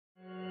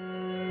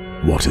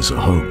what is a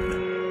home?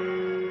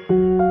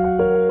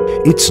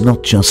 It's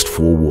not just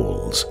four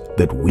walls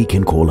that we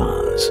can call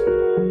ours.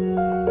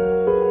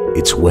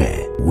 It's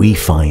where we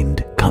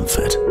find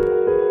comfort.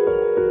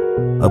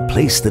 A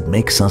place that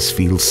makes us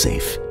feel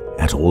safe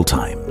at all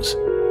times.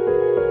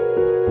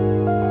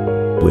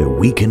 Where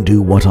we can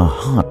do what our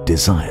heart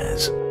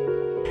desires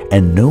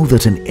and know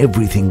that in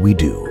everything we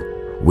do,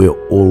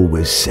 we're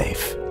always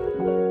safe.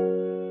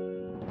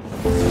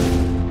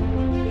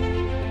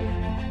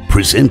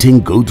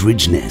 Presenting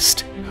Godrej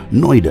Nest,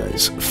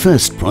 Noida's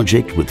first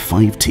project with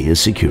 5-tier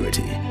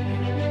security.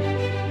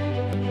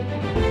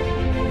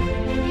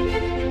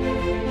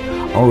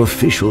 Our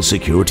official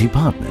security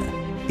partner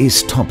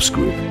is Tops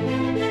Group,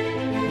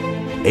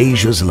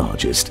 Asia's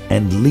largest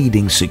and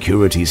leading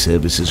security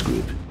services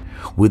group,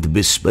 with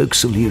bespoke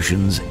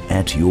solutions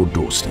at your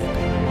doorstep.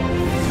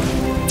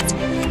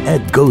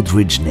 At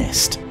Godrej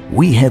Nest,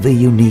 we have a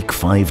unique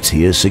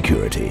 5-tier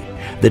security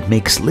that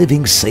makes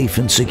living safe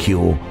and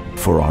secure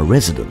for our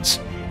residents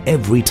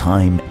every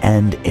time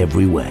and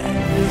everywhere.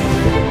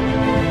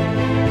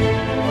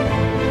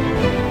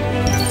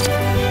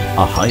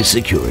 A high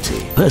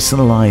security,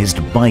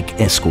 personalized bike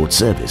escort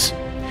service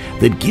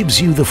that gives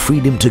you the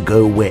freedom to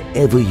go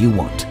wherever you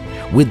want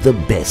with the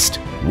best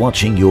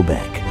watching your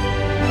back.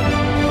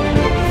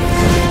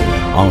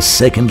 Our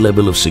second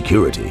level of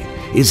security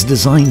is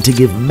designed to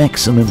give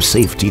maximum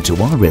safety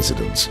to our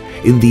residents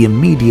in the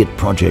immediate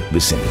project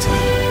vicinity.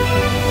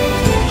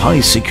 High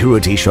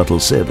security shuttle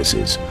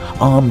services,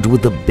 armed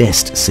with the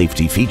best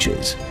safety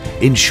features,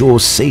 ensure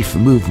safe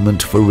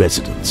movement for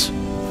residents.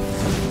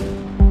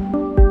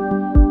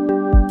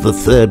 The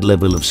third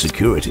level of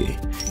security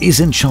is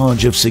in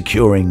charge of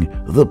securing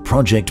the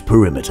project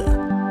perimeter.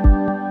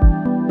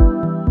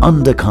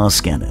 Undercar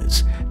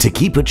scanners to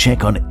keep a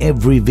check on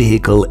every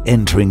vehicle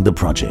entering the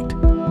project.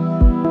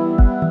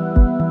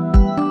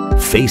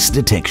 Face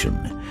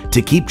detection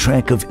to keep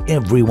track of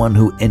everyone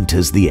who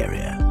enters the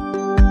area.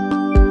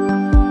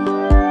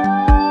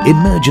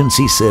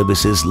 Emergency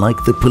services like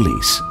the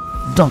police,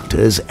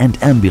 doctors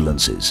and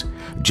ambulances,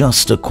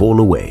 just a call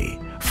away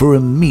for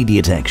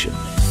immediate action.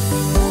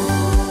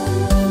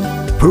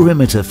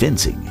 Perimeter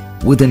fencing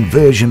with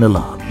inversion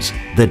alarms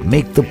that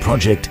make the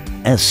project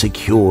as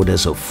secured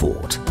as a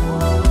fort.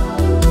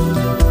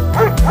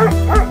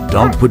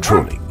 Dog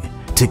patrolling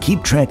to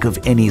keep track of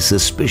any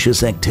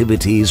suspicious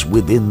activities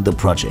within the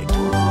project.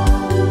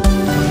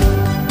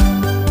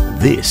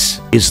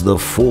 This is the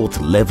fourth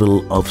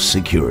level of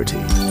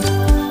security.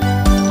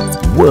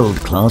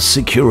 World-class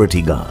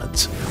security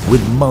guards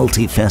with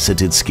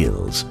multifaceted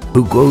skills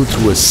who go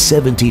through a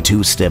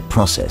 72-step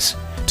process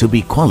to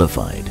be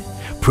qualified,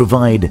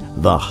 provide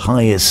the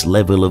highest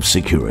level of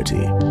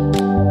security.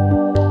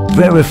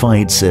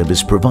 Verified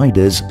service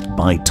providers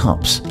by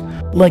Tops,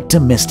 like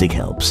domestic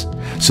helps,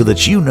 so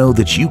that you know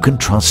that you can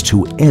trust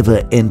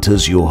whoever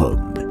enters your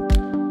home.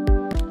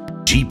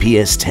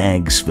 GPS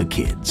tags for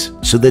kids,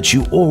 so that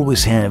you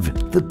always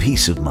have the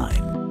peace of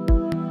mind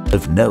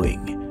of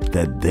knowing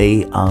that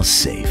they are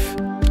safe.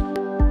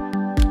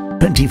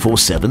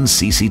 24/7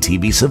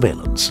 CCTV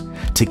surveillance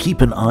to keep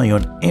an eye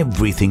on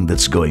everything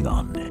that's going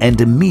on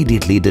and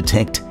immediately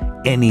detect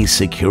any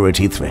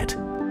security threat.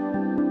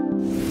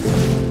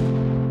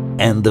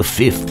 And the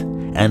fifth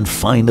and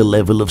final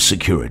level of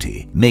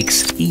security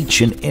makes each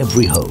and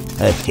every home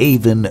a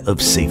haven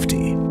of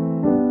safety.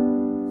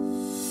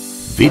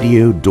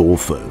 Video door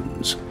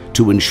phones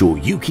to ensure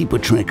you keep a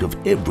track of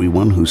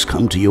everyone who's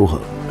come to your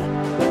home.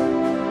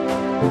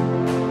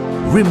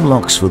 Rim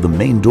locks for the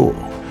main door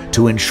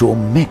to ensure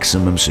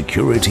maximum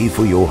security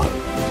for your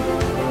home.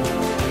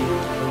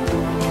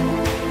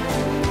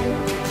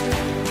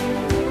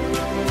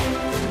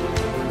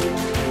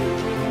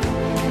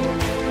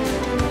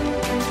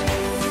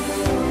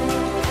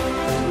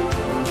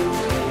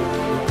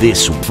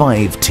 This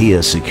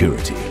 5-tier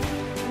security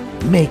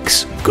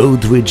makes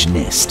Godrej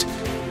Nest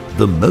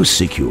the most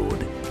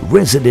secured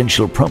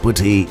residential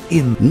property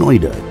in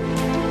Noida.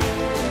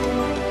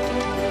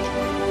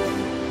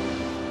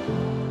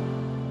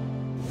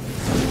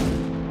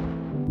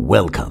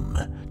 Welcome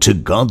to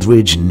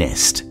Godrej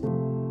Nest.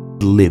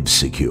 Live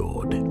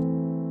secured.